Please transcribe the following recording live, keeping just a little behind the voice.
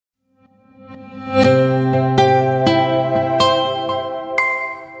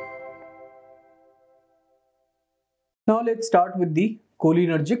now let's start with the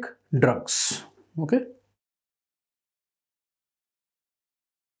cholinergic drugs. Okay.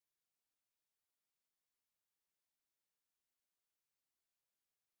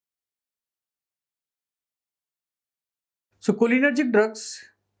 So cholinergic drugs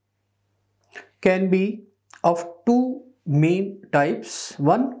can be of two main types.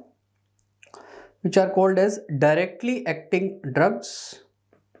 One, which are called as directly acting drugs,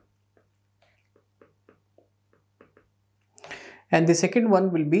 and the second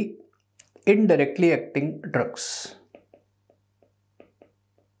one will be indirectly acting drugs.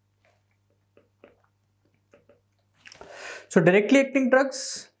 So directly acting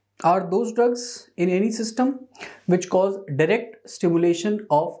drugs are those drugs in any system which cause direct stimulation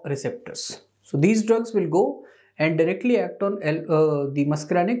of receptors. So these drugs will go and directly act on the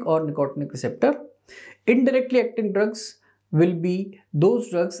muscarinic or nicotinic receptor. Indirectly acting drugs will be those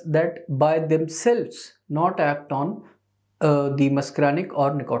drugs that by themselves not act on the muscarinic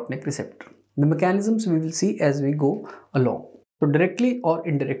or nicotinic receptor. The mechanisms we will see as we go along. So directly or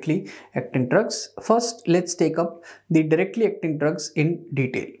indirectly acting drugs. First, let's take up the directly acting drugs in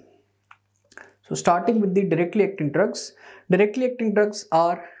detail. So starting with the directly acting drugs. Directly acting drugs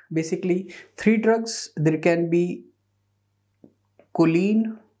are basically three drugs. There can be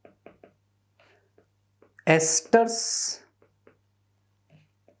choline esters,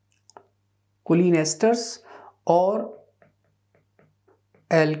 or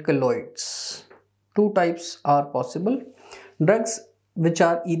alkaloids. Two types are possible. Drugs which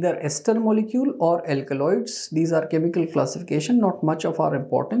are either ester molecule or alkaloids. These are chemical classification, not much of our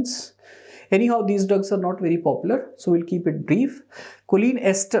importance. Anyhow, these drugs are not very popular, so we'll keep it brief. Choline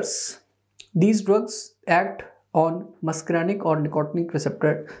esters. These drugs act on muscarinic or nicotinic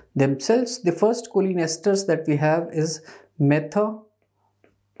receptor themselves. The first choline esters that we have is methacholine.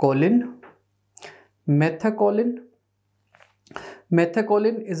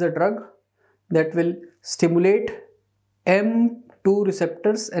 Methacholine is a drug that will stimulate M2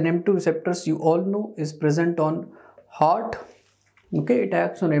 receptors, and M2 receptors you all know is present on heart. Okay, it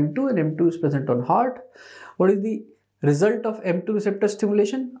acts on M2 and M2 is present on heart. What is the result of M2 receptor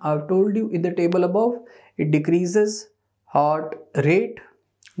stimulation? I've told you in the table above, it decreases heart rate.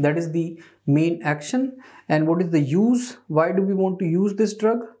 That is the main action. And what is the use? Why do we want to use this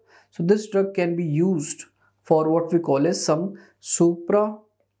drug? So this drug can be used for what we call as some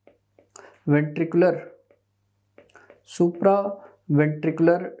supraventricular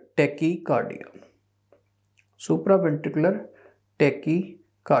tachycardia. Supraventricular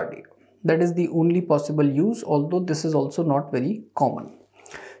tachycardia. That is the only possible use, although this is also not very common.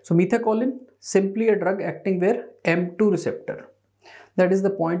 So methacholine, simply a drug acting where M2 receptor. That is the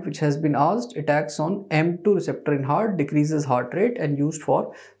point which has been asked. It acts on M2 receptor in heart, decreases heart rate, and used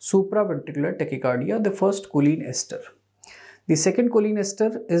for supraventricular tachycardia, the first choline ester. The second choline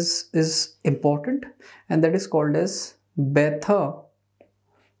ester is important, and that is called as bethanechol.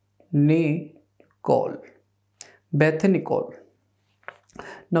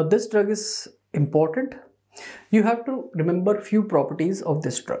 Now this drug is important. You have to remember few properties of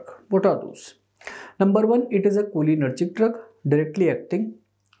this drug. What are those? Number one, it is a cholinergic drug directly acting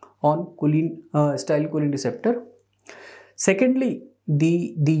on acetylcholine receptor. Secondly,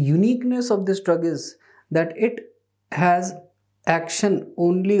 the uniqueness of this drug is that it has action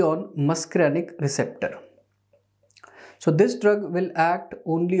only on muscarinic receptor. So this drug will act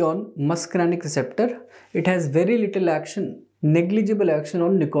only on muscarinic receptor. It has very little action, negligible action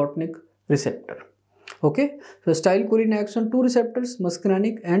on nicotinic receptor. Okay, so acetylcholine acts on two receptors,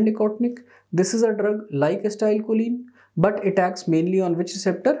 muscarinic and nicotinic. This is a drug like acetylcholine, but it acts mainly on which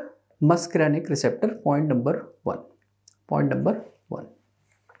receptor? Muscarinic receptor. Point number one.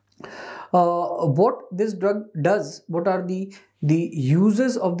 What this drug does, what are the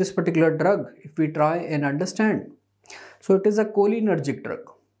uses of this particular drug, if we try and understand. So it is a cholinergic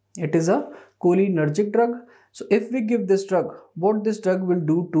drug. So if we give this drug, what this drug will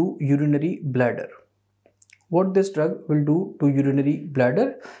do to urinary bladder?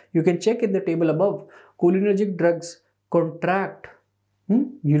 You can check in the table above. Cholinergic drugs contract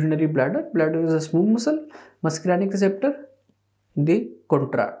urinary bladder. Bladder is a smooth muscle. Muscarinic receptor, they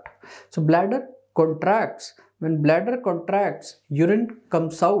contract. So bladder contracts. When bladder contracts, urine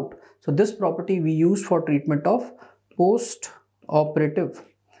comes out. So this property we use for treatment of post-operative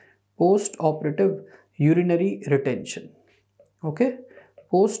urinary retention. Okay,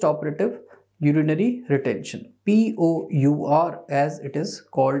 post-operative urinary retention, POUR, as it is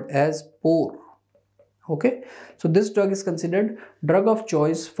called as POUR. Okay, so this drug is considered drug of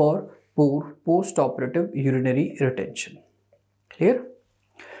choice for POUR, post-operative urinary retention. Clear?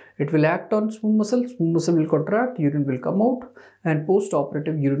 It will act on smooth muscle will contract, urine will come out, and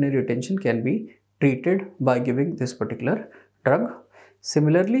post-operative urinary retention can be treated by giving this particular drug.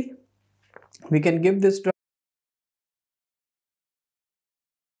 Similarly, we can give this drug